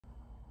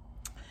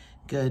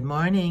Good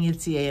morning.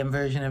 It's the AM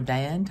version of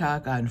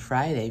DianeTalk on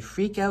Friday.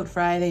 Freak Out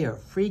Friday or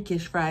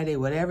Freakish Friday,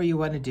 whatever you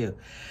want to do.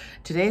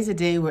 Today's a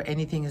day where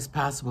anything is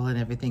possible and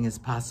everything is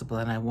possible,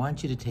 and I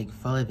want you to take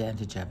full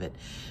advantage of it.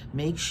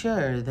 Make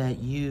sure that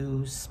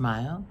you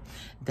smile,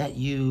 that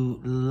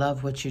you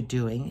love what you're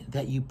doing,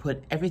 that you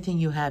put everything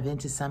you have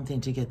into something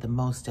to get the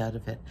most out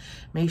of it.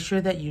 Make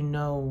sure that you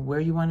know where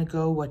you want to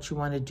go, what you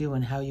want to do,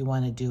 and how you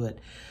want to do it.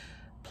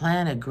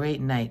 Plan a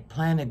great night,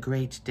 plan a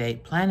great day,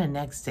 plan a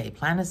next day,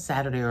 plan a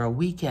Saturday or a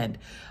weekend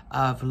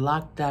of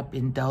locked up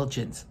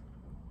indulgence.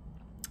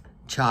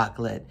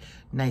 Chocolate,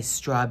 nice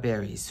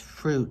strawberries,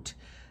 fruit,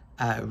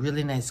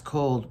 really nice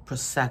cold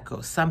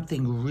Prosecco,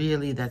 something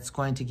really that's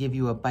going to give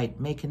you a bite.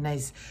 Make a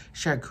nice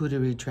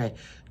charcuterie tray.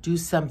 Do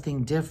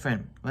something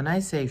different. When I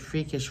say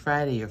Freakish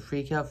Friday or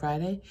Freak Out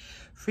Friday,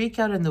 freak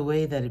out in the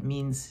way that it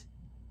means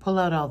pull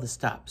out all the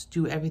stops.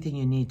 Do everything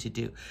you need to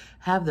do.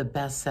 Have the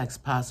best sex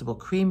possible.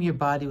 Cream your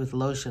body with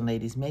lotion,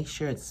 ladies. Make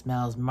sure it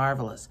smells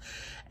marvelous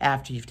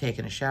after you've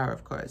taken a shower,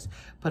 of course.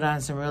 Put on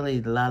some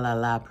really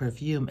la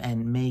perfume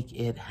and make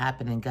it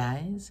happen. And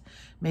guys,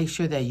 make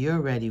sure that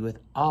you're ready with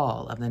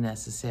all of the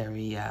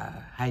necessary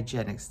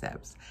hygienic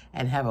steps.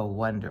 And have a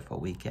wonderful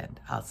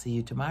weekend. I'll see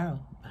you tomorrow.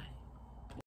 Bye.